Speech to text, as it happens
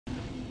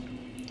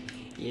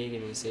Yeah,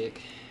 give me a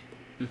sec.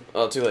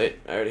 Oh, too late.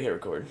 I already hit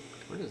record.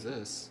 What is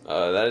this?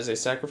 That is a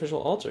sacrificial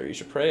altar. You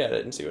should pray at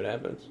it and see what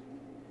happens.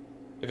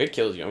 If it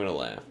kills you, I'm gonna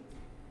laugh.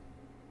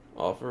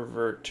 Offer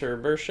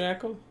vertebra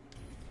shackle?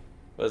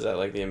 What is that,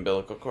 like the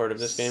umbilical cord of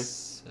this game?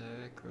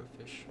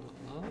 Sacrificial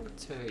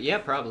altar. Yeah,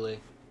 probably.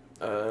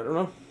 I don't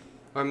know.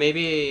 Or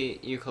maybe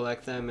you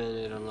collect them and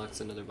it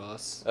unlocks another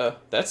boss.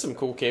 That's some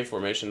cool cave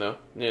formation, though.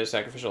 Near a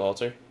sacrificial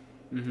altar.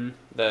 Mm-hmm.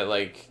 That,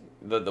 like,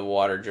 the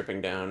water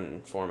dripping down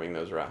and forming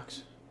those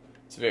rocks.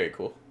 It's very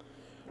cool.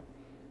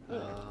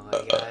 Oh my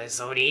god, it's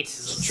so neat.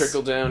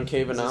 Trickle down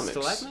caveonomics. Is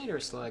it stalagmite or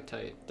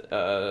stalactite?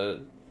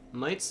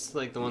 Mite's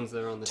like the ones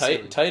that are on the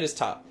ceiling. Tight is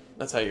top.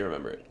 That's how you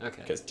remember it.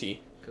 Okay. Because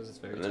T. Because it's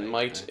very And then tight.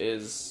 mite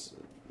is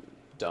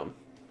dumb.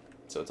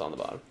 So it's on the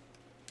bottom.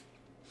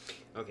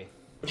 Okay.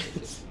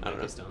 I don't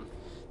know. It's dumb.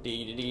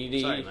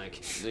 D. Sorry, Mike.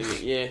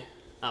 Yeah.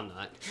 I'm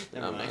not.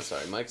 Never I'm mind. not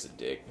sorry. Mike's a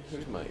dick.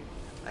 Who's Mike?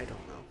 I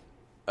don't know.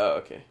 Oh,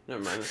 okay.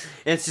 Never mind.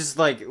 It's just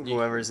like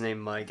whoever's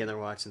named Mike and they're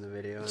watching the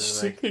video and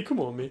they're like, Hey, come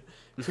on, man.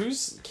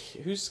 Whose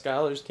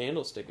Scholar's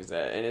candlestick is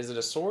that? And is it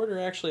a sword or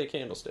actually a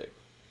candlestick?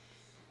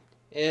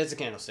 it's a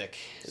candlestick.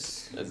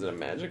 Is it a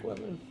magic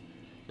weapon?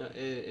 No,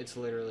 it's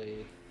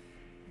literally...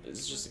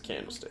 It's just a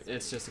candlestick.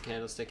 It's just a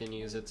candlestick and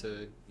use it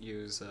to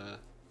use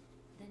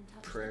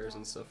prayers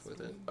and stuff with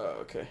it. Oh,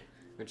 okay.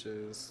 Which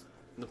is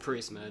the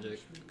priest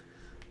magic.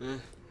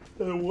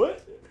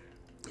 What?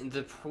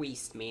 The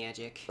priest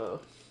magic. Oh.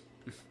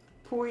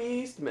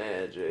 Priest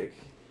magic.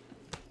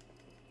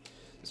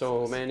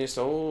 So many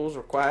souls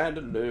required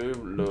to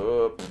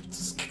level up.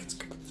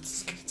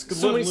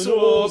 So many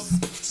souls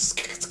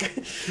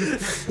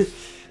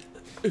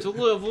to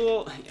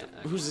level. Yeah,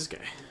 Who's this guy?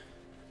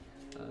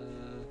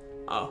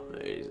 Oh,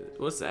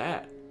 what's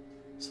that?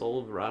 Soul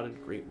of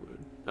rotted greatwood.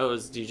 Oh,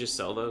 do you just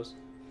sell those?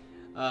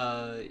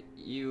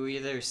 You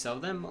either sell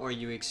them or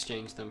you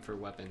exchange them for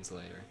weapons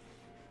later.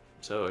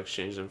 So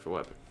exchange them for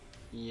weapon.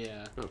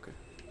 Yeah. Okay.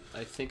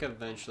 I think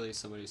eventually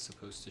somebody's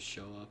supposed to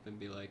show up and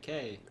be like,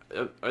 hey.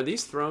 Are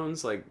these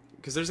thrones like...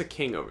 Because there's a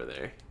king over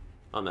there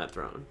on that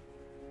throne.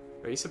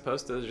 Are you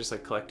supposed to just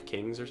like collect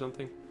kings or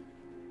something?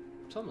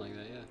 Something like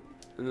that, yeah.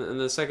 And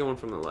the second one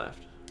from the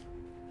left.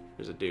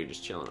 There's a dude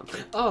just chilling up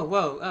there. Oh,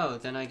 whoa. Oh,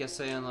 then I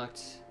guess I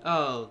unlocked...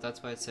 Oh,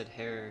 that's why it said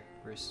hair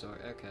restore.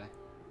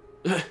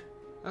 Okay.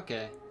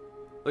 Okay.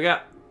 Look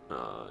out.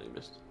 Oh, you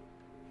missed.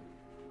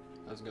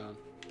 How's it going?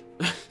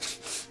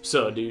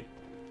 So, dude.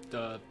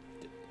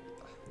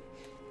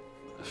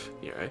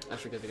 Yeah, right? I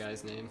forget the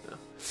guy's name. No.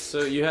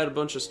 So you had a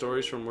bunch of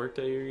stories from work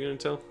that you were going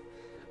to tell?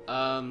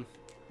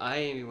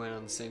 I went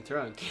on the same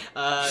throne.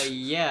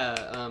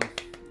 Yeah,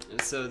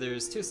 so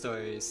there's two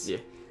stories. Yeah.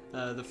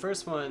 The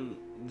first one,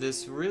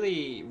 this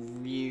really,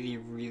 really,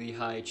 really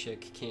high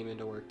chick came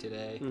into work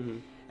today,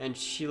 and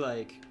she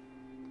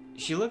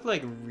looked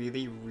like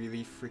really,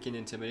 really freaking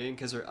intimidating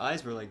because her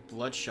eyes were like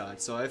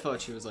bloodshot, so I thought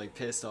she was like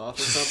pissed off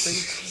or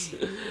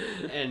something.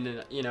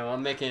 And, you know,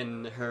 I'm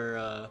making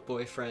her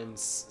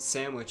boyfriend's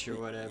sandwich or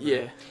whatever.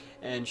 Yeah.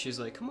 And she's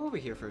like, come over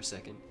here for a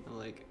second. I'm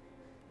like,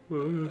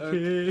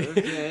 okay.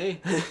 Okay.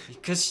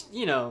 Because,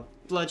 you know,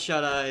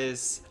 bloodshot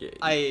eyes. Yeah.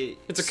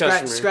 It's a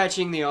customer.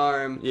 Scratching the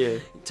arm. Yeah.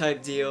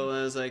 Type deal. And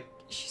I was like,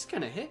 she's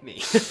gonna hit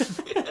me.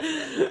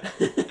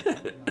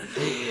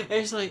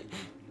 And she's like,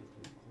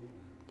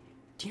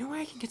 do you know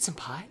where I can get some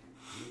pie?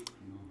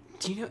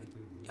 Do you know?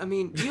 I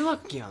mean, you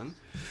look young.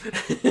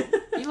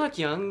 You look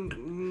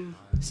young,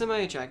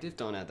 semi-attractive.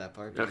 Don't add that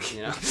part, because,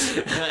 you know.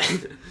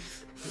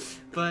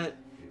 But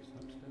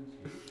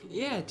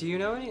yeah, do you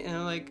know any? And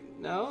I'm like,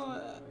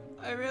 no,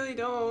 I really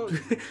don't.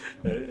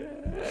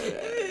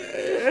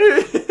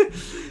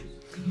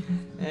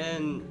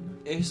 And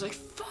it was like,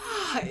 fuck.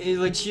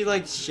 Like she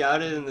like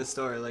shouted in the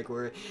store, like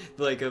where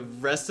like the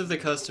rest of the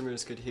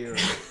customers could hear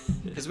her.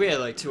 Because we had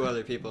like two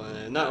other people in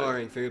it, not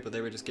ordering food, but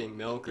they were just getting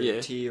milk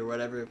or tea or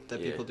whatever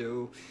that people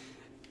do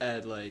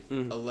at like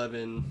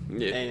 11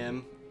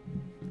 a.m.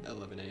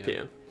 11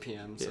 a.m.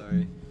 p.m.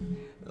 Sorry,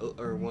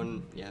 or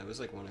 1. Yeah, it was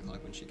like 1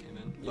 o'clock when she came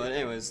in. But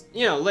anyways,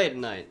 you know, late at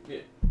night. Yeah.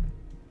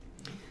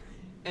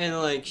 And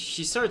like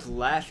she starts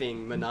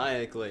laughing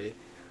maniacally,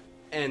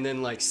 and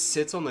then like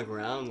sits on the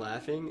ground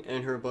laughing,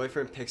 and her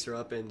boyfriend picks her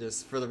up and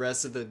just for the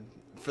rest of the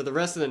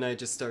night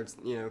just starts,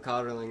 you know,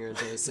 coddling her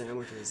until the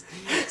sandwich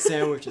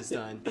is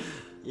done.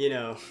 You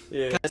know,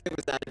 because it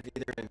was out of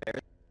either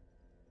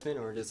embarrassment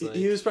or just like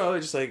he was probably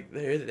just like,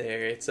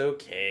 there, it's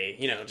okay,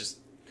 you know, just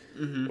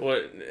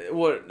what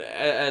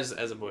as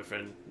a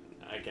boyfriend,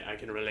 I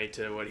can relate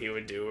to what he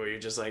would do, where you're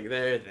just like,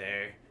 there,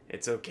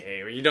 it's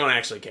okay, or you don't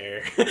actually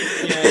care.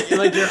 Yeah,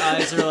 like your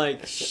eyes are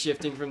like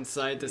shifting from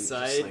side to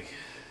side. Like,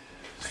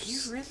 are you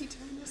really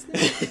doing this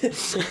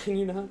now? Can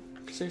you not?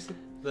 Seriously?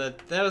 But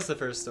that was the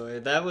first story.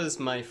 That was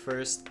my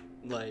first,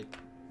 like,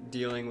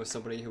 dealing with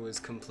somebody who was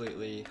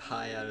completely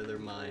high out of their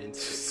mind.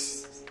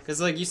 Because,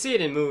 like, you see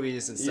it in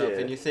movies and stuff,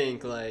 and you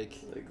think, like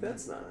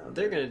that's not how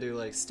they're gonna do,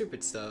 like,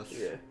 stupid stuff.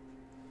 Yeah.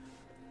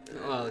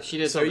 Well, she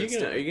did. So are you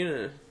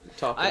gonna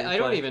talk? I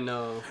don't even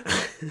know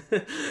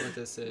what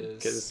this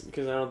is.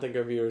 Because I don't think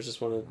our viewers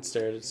just want to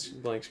stare at its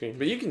blank screen.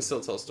 But you can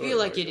still tell stories. Feel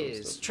like it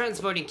is.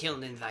 Transporting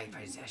killed in thy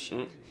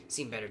possession.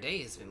 Seen better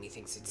days, but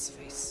methinks it's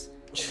face.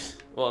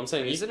 Well, I'm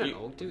saying... Is it an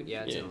old dude?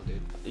 Yeah, it's an old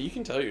dude. You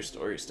can tell your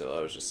story still.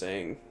 I was just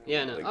saying...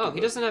 Yeah, no. Like, he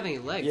doesn't have any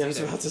legs Yeah, I was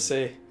either. about to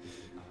say.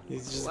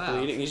 He's just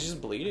bleeding. He's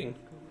just bleeding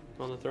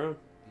on the throne.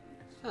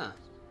 Huh.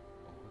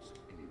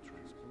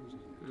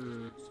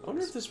 I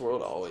wonder if this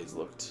world always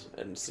looked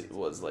and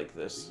was like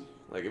this.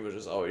 Like, it was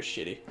just always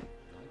shitty.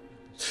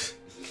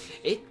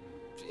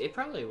 It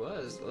probably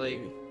was.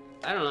 Like,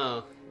 I don't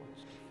know.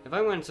 If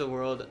I went to a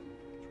world...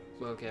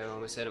 Okay, I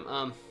almost hit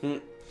him.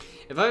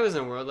 If I was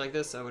in a world like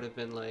this, I would have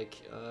been like,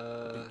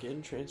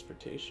 Begin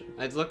transportation.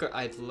 I'd look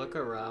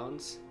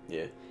around.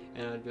 Yeah.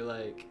 And I'd be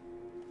like,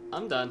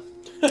 I'm done.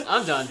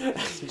 I'm done.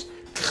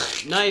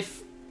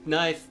 Knife,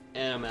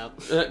 and I'm out.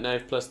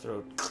 Knife plus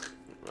throat.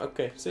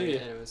 Okay, see ya.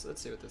 Anyways,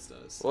 let's see what this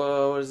does.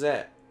 Whoa, what is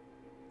that?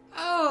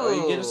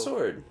 Oh! You get a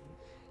sword.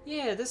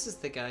 Yeah, this is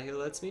the guy who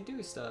lets me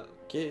do stuff.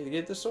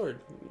 Get the sword.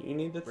 You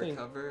need the thing.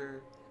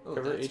 Recover. Oh,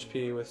 Cover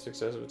HP with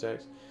successive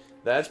attacks.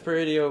 That's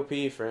pretty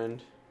OP,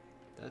 friend.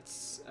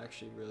 That's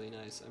actually really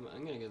nice.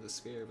 I'm gonna get the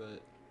spear,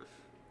 but...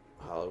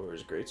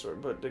 Hollower's great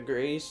sword, but the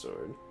gray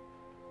sword.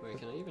 Wait,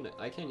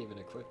 I can't even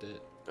equip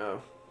it.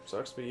 Oh,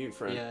 sucks for you,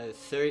 friend. Yeah,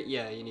 30,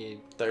 yeah, you need...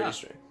 30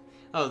 strength.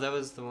 Oh, that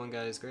was the one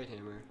guy's great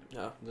hammer.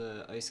 Oh.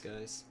 The ice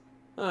guys.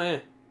 Oh, yeah.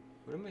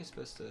 What am I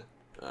supposed to...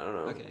 I don't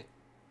know. Okay.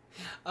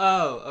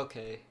 Oh,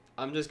 okay.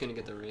 I'm just gonna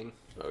get the ring.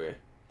 Okay.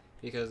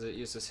 Because it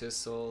uses his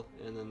soul,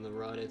 and then the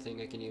rod, I think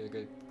I can either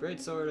get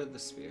great sword or the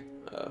spear.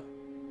 Oh.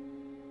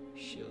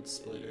 Shield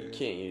splitter. You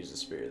can't use the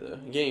spear, though.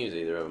 You can't use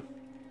either of them.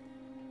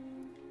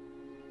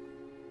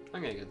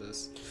 I'm gonna get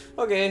this.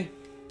 Okay.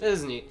 This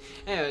is neat.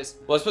 Anyways.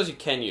 Well, I suppose you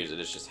can use it,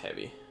 it's just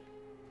heavy.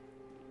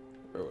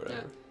 Or whatever.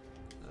 Yeah.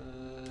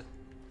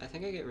 I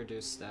think I get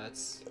reduced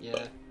stats.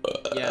 Yeah.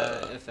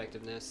 Yeah,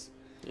 effectiveness.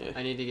 Yeah.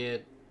 I need to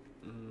get...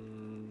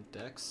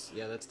 Dex?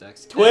 Yeah, that's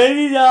Dex.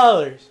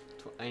 $20!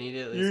 I need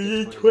to at You least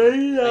need get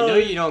 $20. I know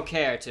you don't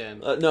care, Tim.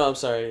 No, I'm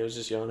sorry. I was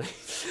just yawning.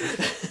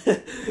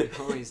 You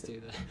always do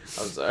that.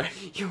 I'm sorry.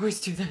 You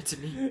always do that to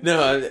me.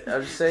 No,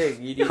 I'm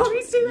saying you need... You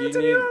always do that to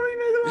me when we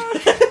make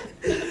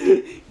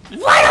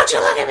love. Why don't you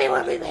look at me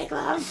when we make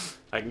love?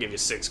 I can give you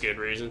 6 good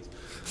reasons.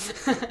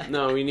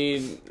 No, we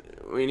need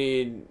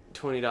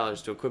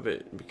 $20 to equip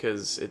it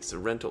because it's a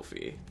rental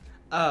fee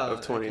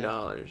of $20.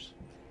 Okay.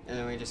 And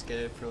then we just get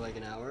it for like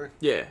an hour.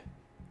 Yeah.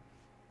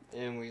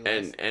 And we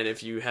and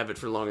if you have it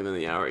for longer than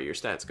the hour, your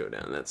stats go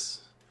down.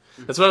 That's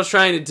what I was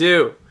trying to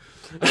do.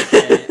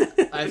 Okay.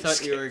 I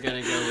thought you were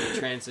gonna go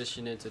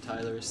transition into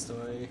Tyler's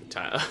story.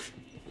 Tyler.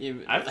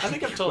 I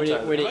think I've told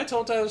Tyler. Have I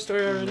told Tyler's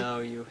story already? No,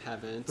 you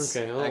haven't.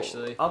 Okay, well,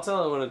 actually, I'll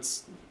tell it when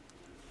it's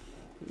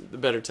the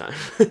better time.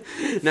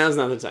 Now's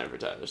not the time for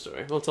Tyler's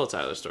story. We'll tell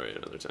Tyler's story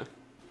another time.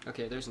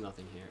 Okay, there's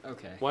nothing here.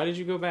 Okay. Why did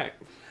you go back?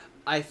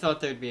 I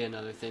thought there'd be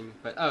another thing,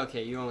 but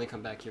okay, you only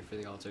come back here for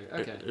the altar.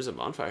 Okay. There's a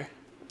bonfire.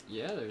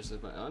 Yeah, there's a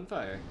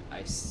bonfire.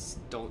 I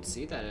don't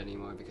see that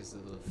anymore because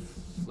of the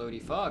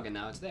floaty fog, and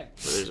now it's there.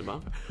 Well, there's a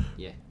bonfire.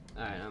 Yeah.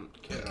 Alright, I'm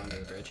carrying on to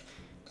the bridge.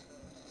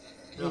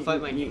 I'll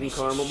fight my eating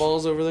caramel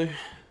balls over there?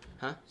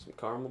 Huh? Some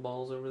caramel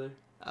balls over there?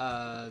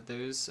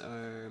 Those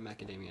are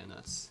macadamia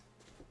nuts.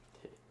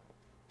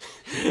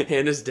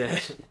 Hannah's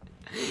dead.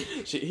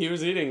 He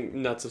was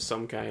eating nuts of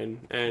some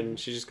kind, and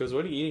she just goes,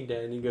 "What are you eating,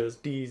 Dad?" And he goes,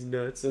 "These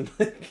nuts." And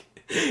like,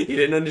 he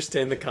didn't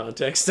understand the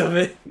context of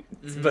it,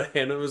 but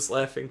Hannah was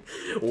laughing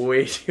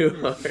way too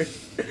hard,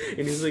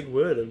 and he's like,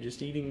 "What? I'm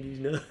just eating these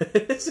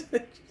nuts."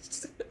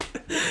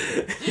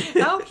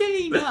 How can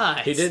he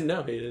not? He didn't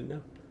know. He didn't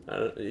know. I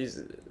don't.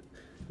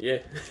 Yeah.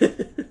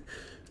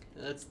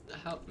 That's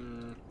how.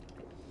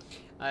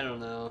 I don't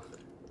know.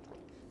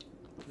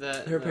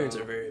 Her parents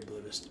are very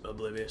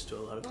oblivious to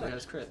a lot of things. Oh,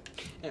 that's crit.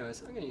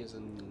 Anyways, I'm gonna use a...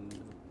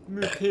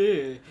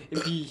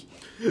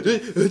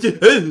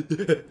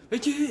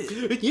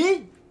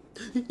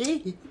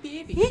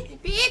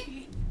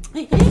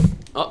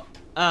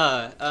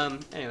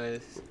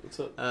 anyways. What's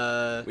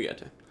up? We got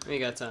time. We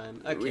got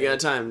time. Okay. We got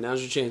time.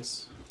 Now's your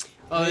chance.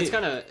 Oh, hey.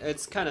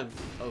 It's kind of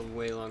a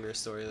way longer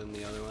story than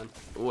the other one.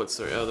 What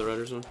story? Oh, the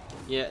Rudder's one?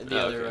 Yeah, the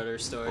other Rudder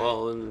story.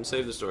 Well, then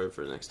save the story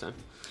for next time.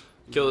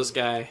 Kill this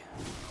guy.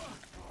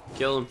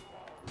 Kill him.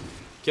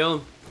 Kill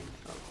him.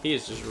 He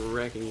is just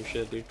wrecking your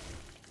shit, dude.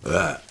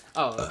 Oh,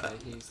 okay.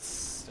 He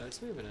starts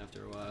moving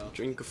after a while.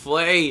 Drink a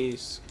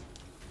flaze.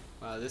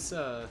 Wow, this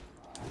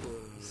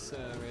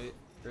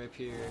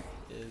rapier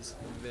is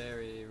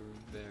very,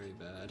 very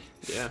bad.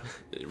 Yeah,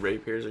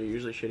 rapiers are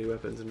usually shitty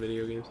weapons in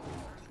video games.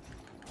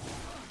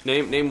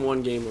 Name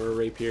one game where a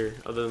rapier,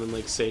 other than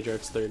like Sage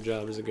Art's third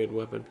job, is a good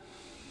weapon.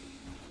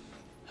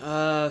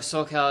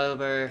 Soul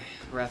Calibur,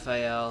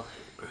 Raphael.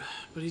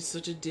 But he's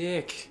such a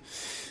dick.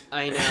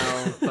 I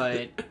know,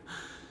 but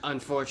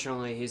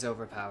unfortunately he's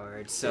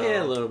overpowered. So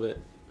yeah, a little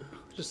bit,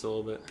 just a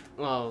little bit.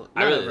 Well,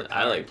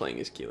 I like playing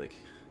as Keelik.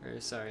 Or,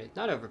 sorry,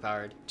 not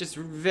overpowered. Just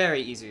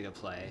very easy to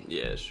play.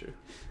 Yeah, it's true.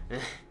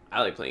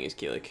 I like playing as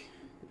Keelik,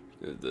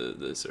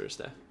 the sort of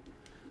stuff.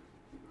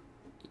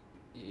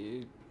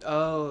 The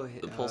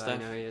pull staff?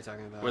 I know what you're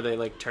talking about. Where they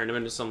like turned him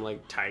into some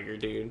like tiger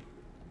dude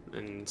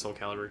in Soul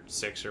Calibur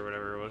 6 or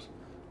whatever it was.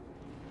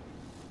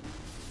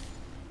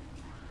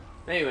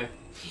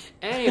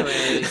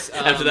 Anyways,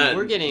 after that,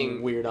 we're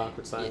getting weird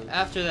awkward silence.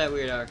 After that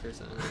weird awkward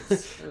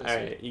silence. All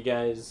right, you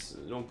guys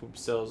don't poop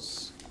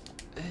yourselves.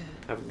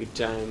 Have a good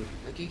time.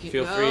 Okay,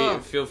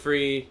 Feel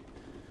free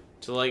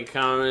to like,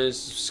 comment,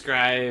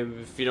 subscribe.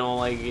 If you don't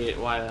like it,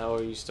 why the hell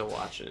are you still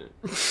watching it?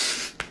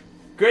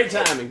 Great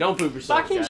timing. Don't poop yourself.